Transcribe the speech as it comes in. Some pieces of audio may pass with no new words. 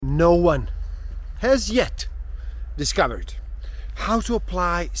No one has yet discovered how to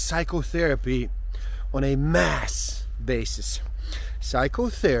apply psychotherapy on a mass basis.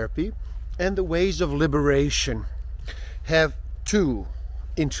 Psychotherapy and the ways of liberation have two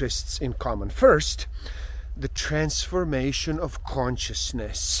interests in common. First, the transformation of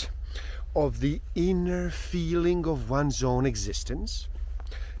consciousness, of the inner feeling of one's own existence.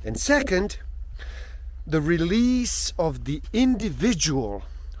 And second, the release of the individual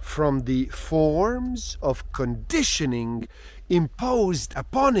from the forms of conditioning imposed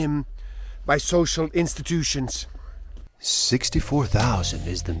upon him by social institutions. 64,000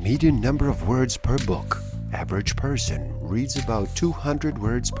 is the median number of words per book. Average person reads about 200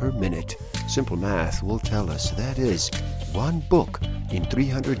 words per minute. Simple math will tell us that is one book in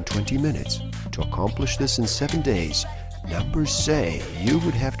 320 minutes. To accomplish this in 7 days, numbers say you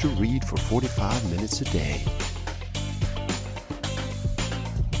would have to read for 45 minutes a day.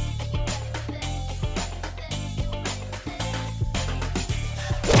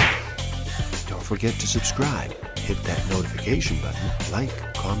 Don't forget to subscribe. Hit that notification button,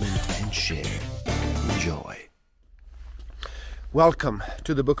 like, comment, and share. Enjoy. Welcome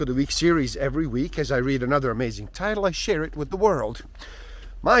to the Book of the Week series. Every week, as I read another amazing title, I share it with the world.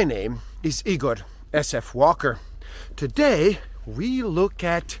 My name is Igor S.F. Walker. Today, we look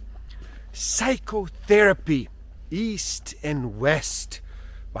at Psychotherapy, East and West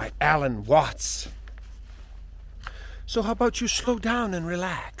by Alan Watts. So how about you slow down and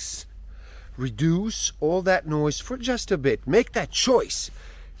relax? Reduce all that noise for just a bit. Make that choice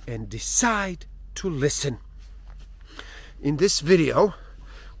and decide to listen. In this video,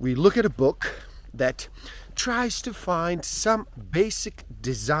 we look at a book that tries to find some basic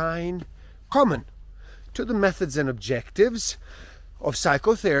design common to the methods and objectives of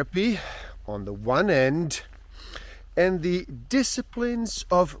psychotherapy on the one end and the disciplines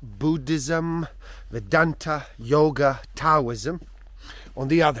of Buddhism, Vedanta, Yoga, Taoism on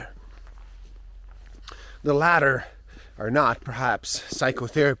the other. The latter are not perhaps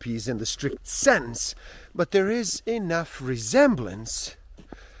psychotherapies in the strict sense, but there is enough resemblance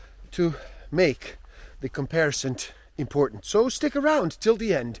to make the comparison important. So stick around till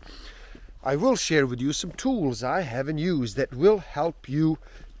the end. I will share with you some tools I have and use that will help you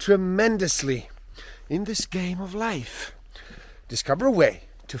tremendously in this game of life. Discover a way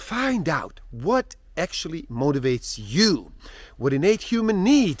to find out what actually motivates you, what innate human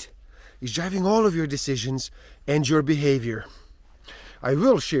need is driving all of your decisions and your behavior. I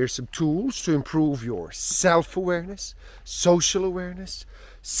will share some tools to improve your self-awareness, social awareness,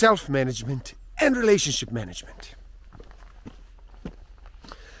 self-management, and relationship management.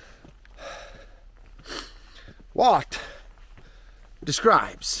 Watt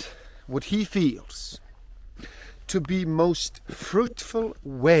describes what he feels to be most fruitful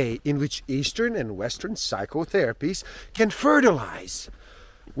way in which Eastern and Western psychotherapies can fertilize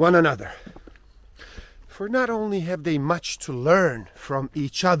one another. For not only have they much to learn from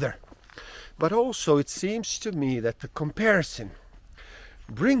each other, but also it seems to me that the comparison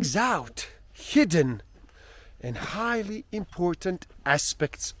brings out hidden and highly important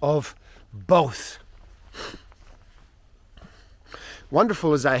aspects of both.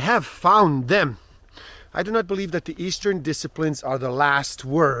 Wonderful as I have found them, I do not believe that the Eastern disciplines are the last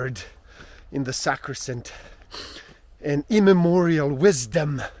word in the sacrosanct and immemorial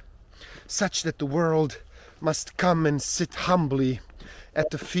wisdom, such that the world must come and sit humbly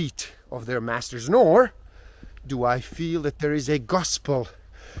at the feet of their masters. Nor do I feel that there is a gospel,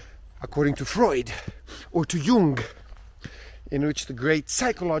 according to Freud or to Jung, in which the great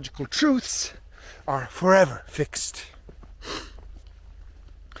psychological truths are forever fixed.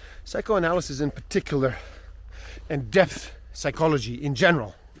 Psychoanalysis in particular, and depth psychology in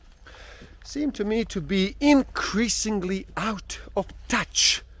general, seem to me to be increasingly out of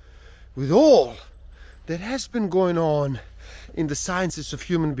touch with all that has been going on in the sciences of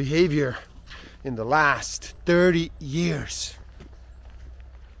human behavior in the last 30 years.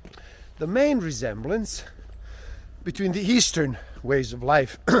 The main resemblance between the Eastern ways of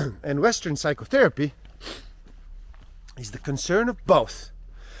life and Western psychotherapy is the concern of both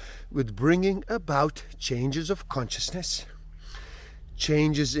with bringing about changes of consciousness,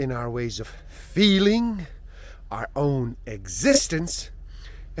 changes in our ways of feeling, our own existence,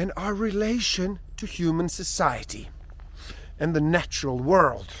 and our relation to human society and the natural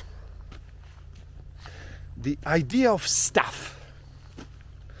world. The idea of stuff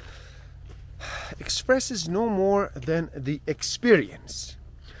expresses no more than the experience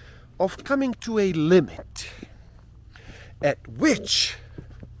of coming to a limit at which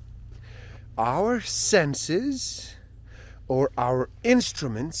our senses or our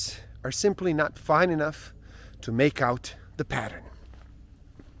instruments are simply not fine enough to make out the pattern.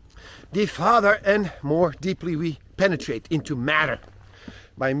 The farther and more deeply we penetrate into matter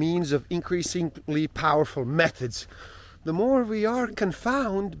by means of increasingly powerful methods, the more we are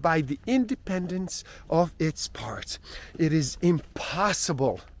confounded by the independence of its parts. It is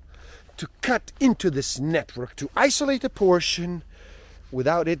impossible to cut into this network, to isolate a portion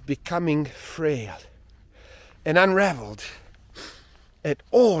without it becoming frail and unraveled at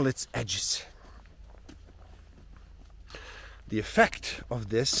all its edges. The effect of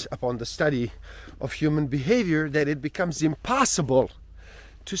this upon the study of human behavior that it becomes impossible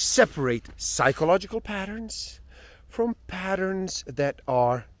to separate psychological patterns from patterns that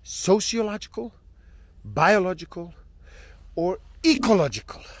are sociological, biological, or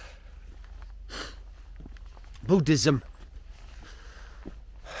ecological. Buddhism,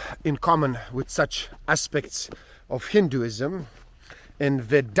 in common with such aspects of Hinduism and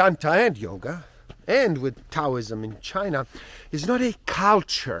Vedanta and yoga, and with Taoism in China, is not a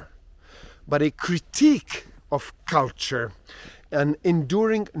culture, but a critique of culture, an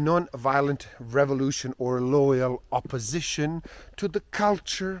enduring non-violent revolution or loyal opposition to the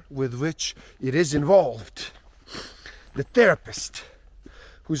culture with which it is involved. The therapist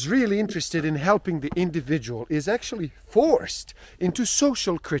who's really interested in helping the individual is actually forced into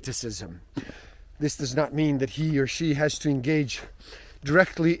social criticism. This does not mean that he or she has to engage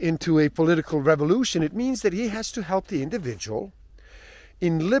directly into a political revolution. It means that he has to help the individual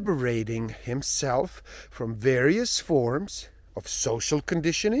in liberating himself from various forms of social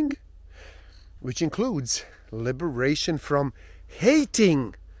conditioning, which includes liberation from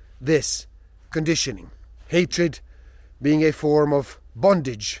hating this conditioning. Hatred being a form of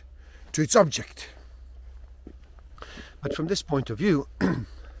bondage to its object. But from this point of view,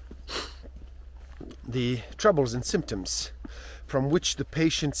 the troubles and symptoms from which the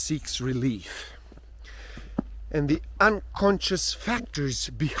patient seeks relief and the unconscious factors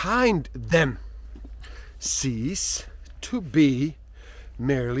behind them cease to be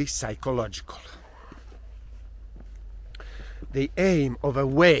merely psychological. The aim of a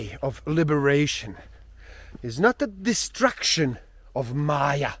way of liberation is not the destruction of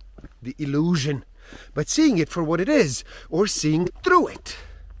Maya, the illusion, but seeing it for what it is, or seeing through it.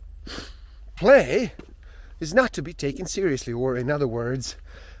 Play is not to be taken seriously, or in other words,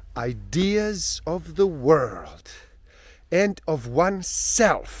 ideas of the world and of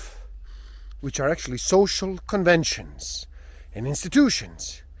oneself, which are actually social conventions and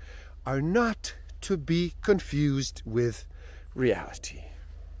institutions, are not to be confused with reality.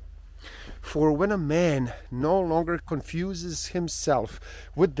 For when a man no longer confuses himself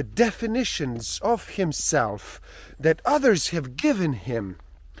with the definitions of himself that others have given him,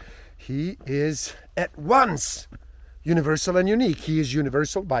 he is at once universal and unique. He is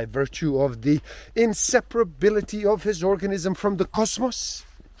universal by virtue of the inseparability of his organism from the cosmos.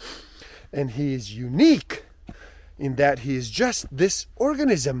 And he is unique in that he is just this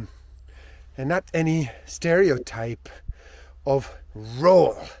organism and not any stereotype of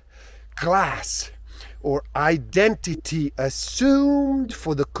role, class, or identity assumed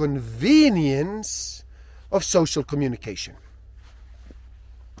for the convenience of social communication.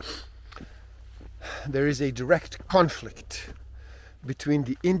 There is a direct conflict between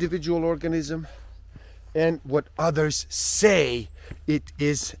the individual organism and what others say it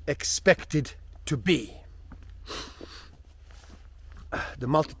is expected to be. The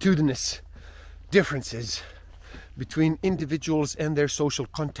multitudinous differences between individuals and their social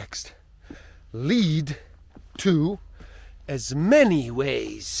context lead to as many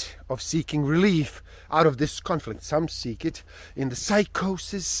ways of seeking relief out of this conflict. Some seek it in the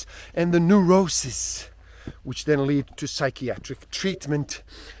psychosis and the neurosis, which then lead to psychiatric treatment.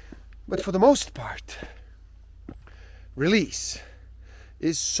 But for the most part, release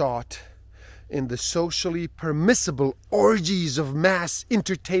is sought in the socially permissible orgies of mass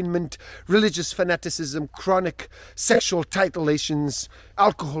entertainment, religious fanaticism, chronic sexual titillations,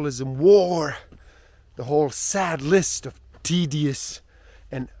 alcoholism, war, the whole sad list of tedious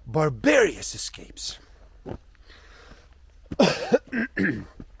and barbarous escapes.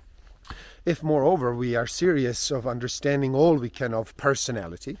 If, moreover, we are serious of understanding all we can of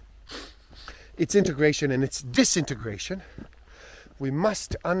personality, its integration and its disintegration, we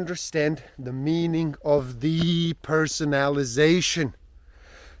must understand the meaning of the personalization,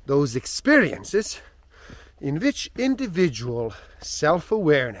 those experiences in which individual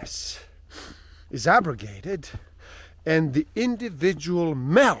self-awareness is abrogated and the individual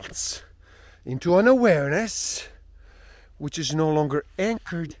melts into an awareness which is no longer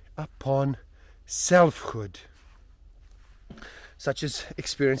anchored upon selfhood. Such as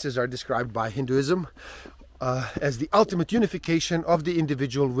experiences are described by Hinduism as the ultimate unification of the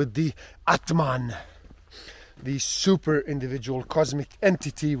individual with the Atman, the super individual cosmic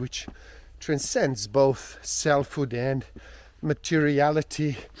entity which transcends both selfhood and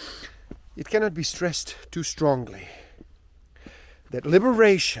materiality. It cannot be stressed too strongly that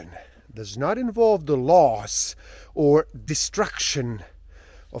liberation does not involve the loss or destruction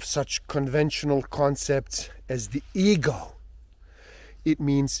of such conventional concepts as the ego. It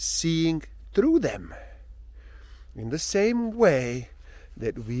means seeing through them in the same way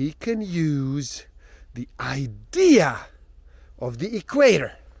that we can use the idea of the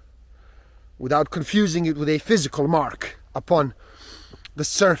equator without confusing it with a physical mark upon the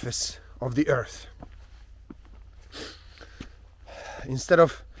surface of the earth. Instead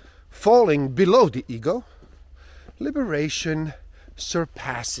of falling below the ego, liberation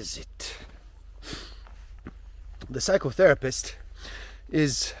surpasses it. The psychotherapist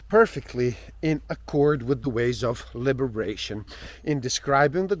is perfectly in accord with the ways of liberation in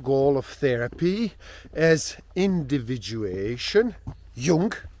describing the goal of therapy as individuation,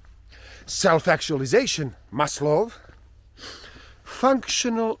 Jung, self-actualization, Maslow,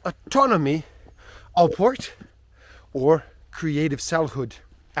 functional autonomy, Allport, or creative selfhood,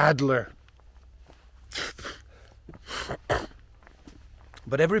 Adler.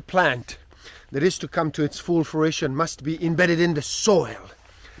 But every plant that is to come to its full fruition must be embedded in the soil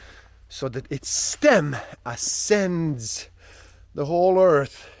so that its stem ascends the whole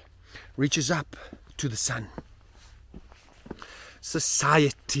earth, reaches up to the sun.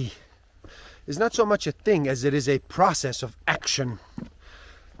 Society is not so much a thing as it is a process of action,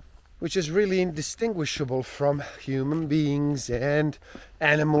 which is really indistinguishable from human beings and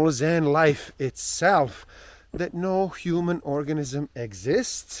animals and life itself, that no human organism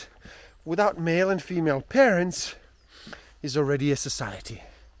exists without male and female parents is already a society.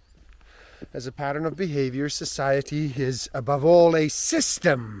 As a pattern of behavior, society is above all a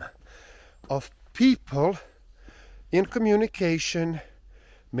system of people in communication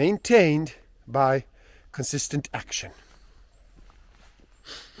maintained by consistent action.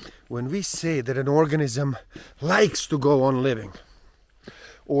 When we say that an organism likes to go on living,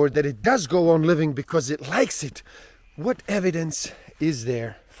 or that it does go on living because it likes it, what evidence is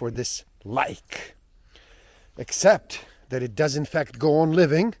there for this like? Except that it does in fact go on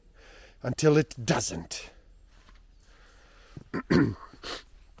living until it doesn't.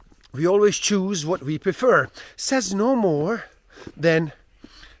 We always choose what we prefer says no more than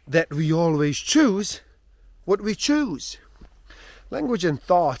that we always choose what we choose. Language and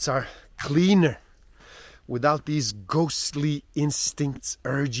thoughts are cleaner without these ghostly instincts,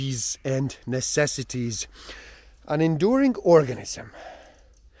 urges, and necessities. An enduring organism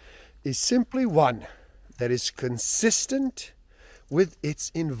is simply one that is consistent with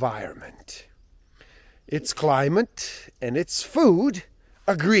its environment. Its climate and its food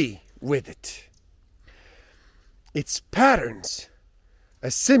agree with it. Its patterns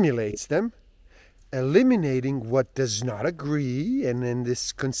assimilates them, eliminating what does not agree, and in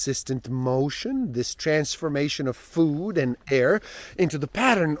this consistent motion, this transformation of food and air into the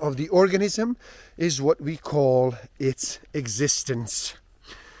pattern of the organism is what we call its existence.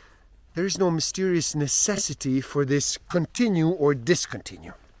 There is no mysterious necessity for this continue or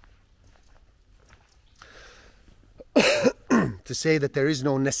discontinue. To say that there is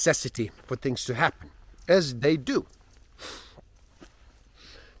no necessity for things to happen, as they do,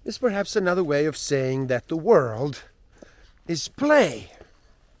 is perhaps another way of saying that the world is play.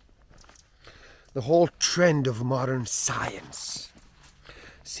 The whole trend of modern science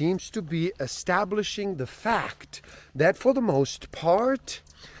seems to be establishing the fact that for the most part,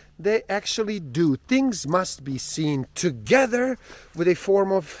 they actually do. Things must be seen together with a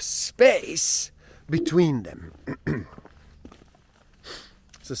form of space between them.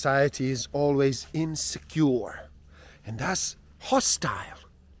 Society is always insecure and thus hostile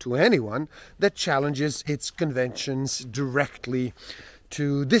to anyone that challenges its conventions directly,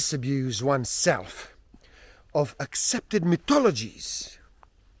 to disabuse oneself of accepted mythologies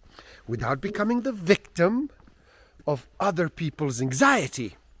without becoming the victim of other people's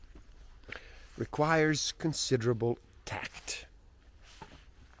anxiety requires considerable tact.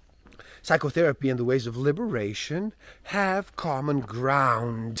 Psychotherapy and the ways of liberation have common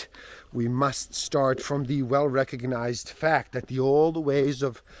ground. We must start from the well-recognized fact that all the ways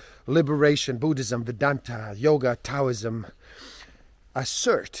of liberation, Buddhism, Vedanta, Yoga, Taoism,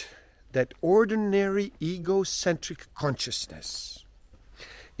 assert that ordinary egocentric consciousness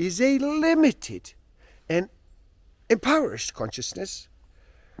is a limited and impoverished consciousness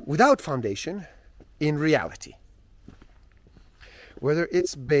without foundation in reality. whether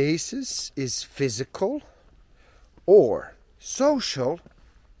its basis is physical or social,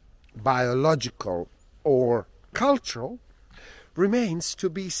 biological or cultural, remains to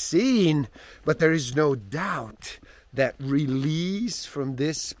be seen. But there is no doubt that release from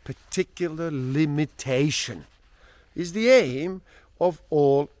this particular limitation is the aim of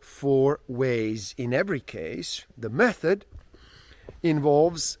all four ways. In every case, the method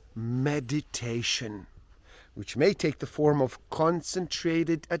involves meditation, which may take the form of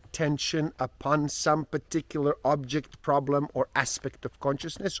concentrated attention upon some particular object, problem, or aspect of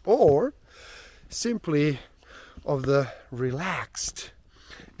consciousness, or simply of the relaxed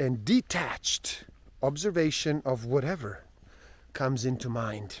and detached observation of whatever comes into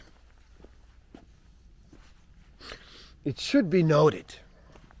mind. It should be noted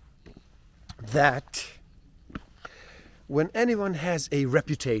that when anyone has a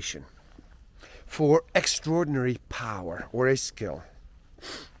reputation for extraordinary power or a skill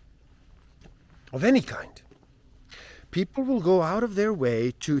of any kind, people will go out of their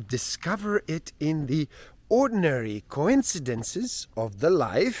way to discover it in the ordinary coincidences of the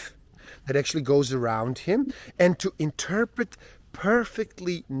life that actually goes around him, and to interpret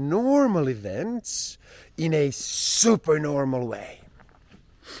perfectly normal events in a supernormal way.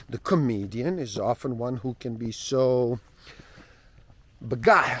 The comedian is often one who can be so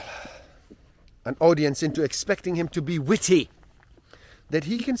beguile an audience into expecting him to be witty that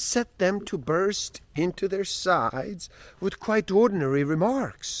he can set them to burst into their sides with quite ordinary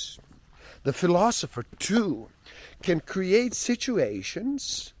remarks. The philosopher, too, can create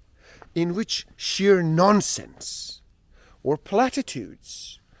situations in which sheer nonsense or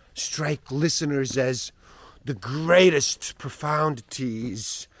platitudes strike listeners as the greatest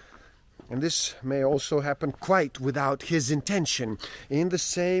profundities. And this may also happen quite without his intention. In the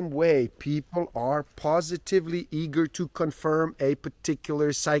same way, people are positively eager to confirm a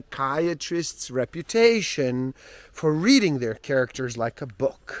particular psychiatrist's reputation for reading their characters like a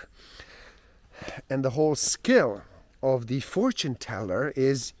book. And the whole skill of the fortune teller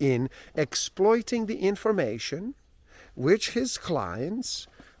is in exploiting the information which his clients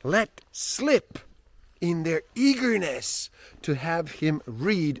let slip in their eagerness to have him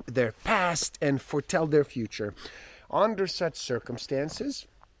read their past and foretell their future. Under such circumstances,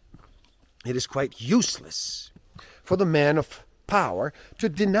 it is quite useless for the man of power to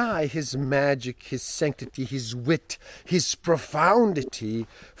deny his magic, his sanctity, his wit, his profundity,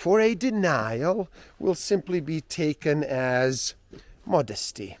 for a denial will simply be taken as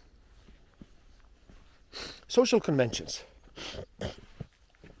modesty. Social conventions,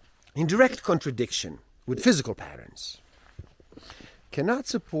 in direct contradiction with physical patterns, cannot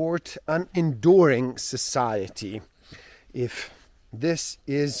support an enduring society if this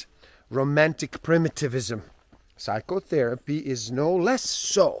is romantic primitivism. Psychotherapy is no less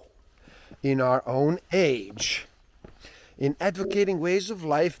so in our own age, in advocating ways of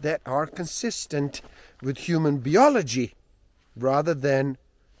life that are consistent with human biology rather than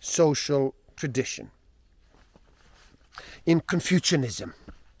social tradition. In Confucianism,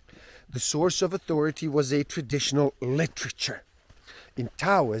 the source of authority was a traditional literature. In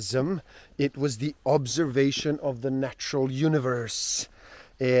Taoism, it was the observation of the natural universe.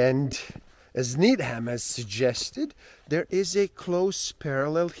 And as Needham has suggested, there is a close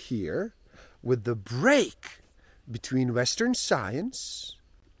parallel here with the break between Western science,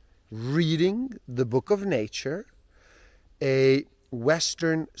 reading the book of nature, a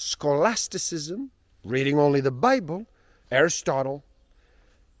Western scholasticism, reading only the Bible, Aristotle,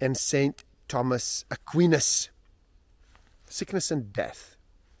 and St. Thomas Aquinas. Sickness and death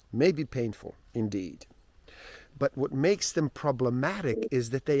may be painful indeed, but what makes them problematic is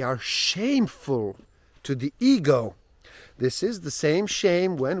that they are shameful to the ego. This is the same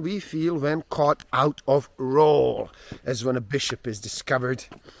shame when we feel when caught out of role, as when a bishop is discovered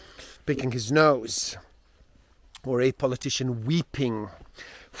picking his nose, or a politician weeping.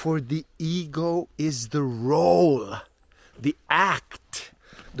 For the ego is the role, the act.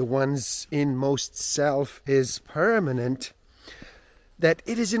 The one's inmost self is permanent, that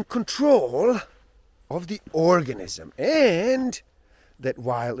it is in control of the organism, and that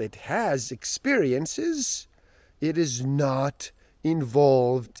while it has experiences, it is not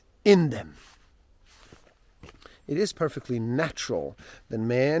involved in them. It is perfectly natural that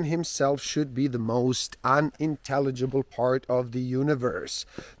man himself should be the most unintelligible part of the universe.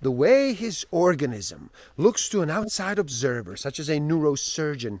 The way his organism looks to an outside observer, such as a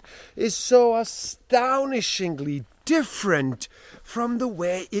neurosurgeon, is so astonishingly different from the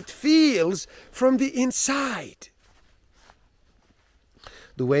way it feels from the inside.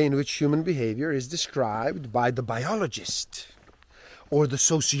 The way in which human behavior is described by the biologist or the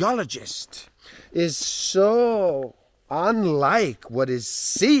sociologist is so unlike what is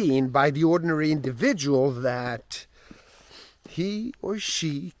seen by the ordinary individual that he or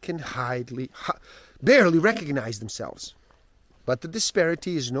she can barely recognize themselves. But the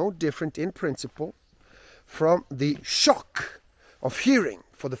disparity is no different in principle from the shock of hearing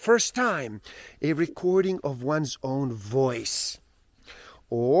for the first time a recording of one's own voice,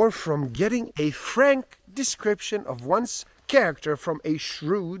 or from getting a frank description of one's character from a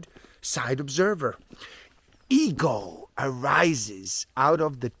shrewd side observer. Ego arises out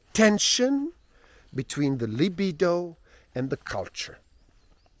of the tension between the libido and the culture.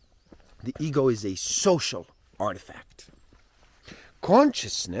 The ego is a social artifact.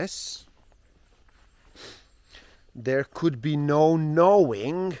 Consciousness, there could be no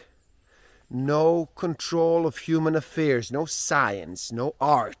knowing, no control of human affairs, no science, no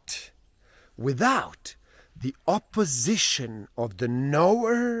art, without the opposition of the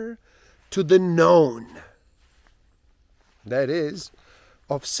knower to the known. That is,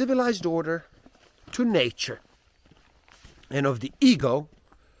 of civilized order to nature, and of the ego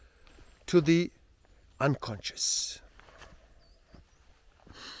to the unconscious.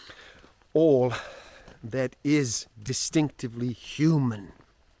 All that is distinctively human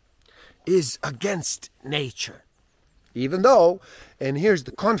is against nature, even though, and here's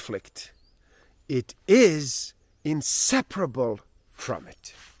the conflict, it is inseparable from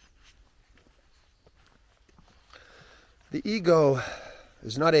it. The ego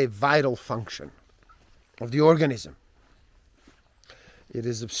is not a vital function of the organism. It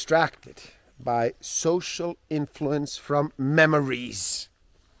is abstracted by social influence from memories.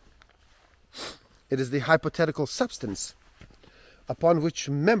 It is the hypothetical substance upon which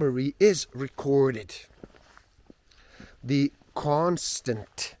memory is recorded. The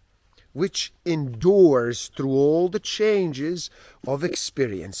constant which endures through all the changes of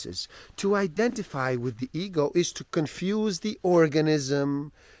experiences. To identify with the ego is to confuse the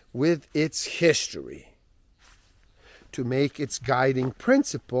organism with its history, to make its guiding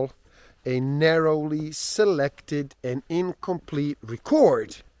principle a narrowly selected and incomplete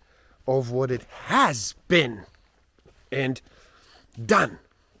record of what it has been and done.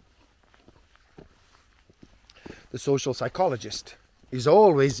 The social psychologist is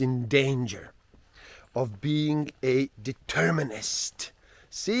always in danger of being a determinist,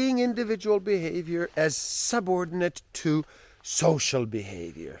 seeing individual behavior as subordinate to social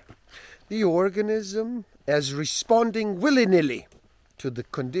behavior, the organism as responding willy-nilly to the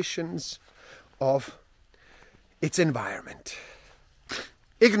conditions of its environment.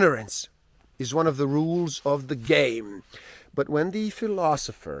 Ignorance is one of the rules of the game, but when the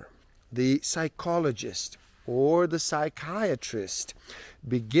philosopher, the psychologist, or the psychiatrist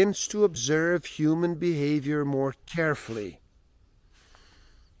begins to observe human behavior more carefully,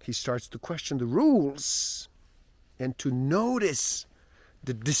 he starts to question the rules and to notice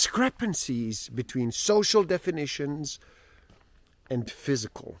the discrepancies between social definitions and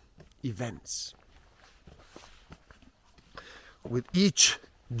physical events. With each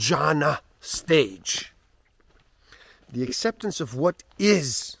jhana stage, the acceptance of what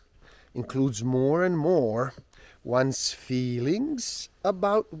is includes more and more one's feelings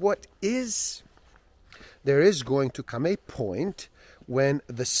about what is. There is going to come a point when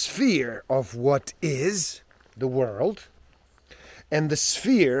the sphere of what is, the world, and the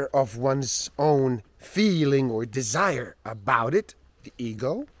sphere of one's own feeling or desire about it, the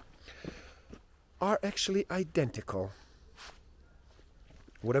ego, are actually identical.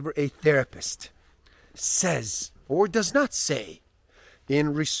 Whatever a therapist says or does not say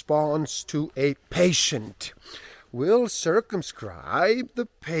in response to a patient will circumscribe the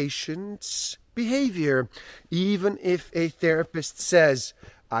patient's behavior, even if a therapist says,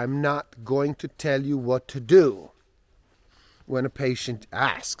 "I'm not going to tell you what to do." When a patient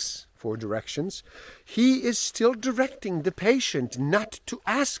asks for directions, he is still directing the patient not to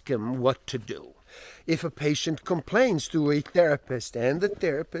ask him what to do. If a patient complains to a therapist and the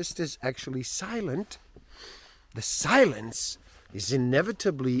therapist is actually silent, the silence is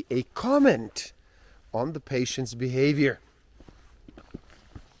inevitably a comment on the patient's behavior.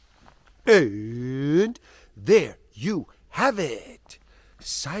 And there you have it.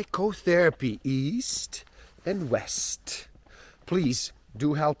 Psychotherapy, East and West. Please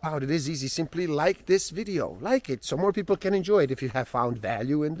do help out. It is easy. Simply like this video. Like it so more people can enjoy it. If you have found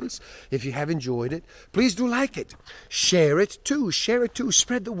value in this, if you have enjoyed it, please do like it. Share it too. Share it too.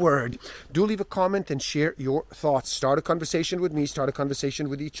 Spread the word. Do leave a comment and share your thoughts. Start a conversation with me. Start a conversation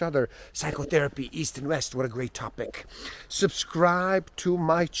with each other. Psychotherapy, East and West. What a great topic. Subscribe to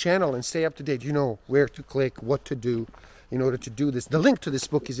my channel and stay up to date. You know where to click, what to do. in order to do this. The link to this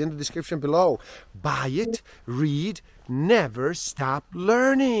book is in the description below. Buy it, read, never stop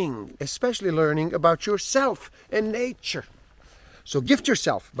learning, especially learning about yourself and nature. So gift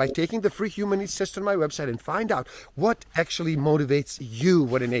yourself by taking the free human needs test on my website and find out what actually motivates you,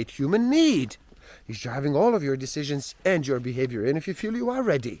 what innate human need is driving all of your decisions and your behavior. And if you feel you are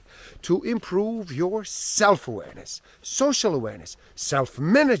ready to improve your self-awareness, social awareness,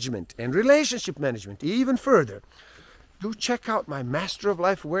 self-management, and relationship management even further, do check out my Master of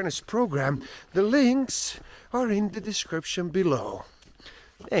Life Awareness program. The links are in the description below.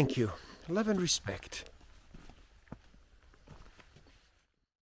 Thank you. Love and respect.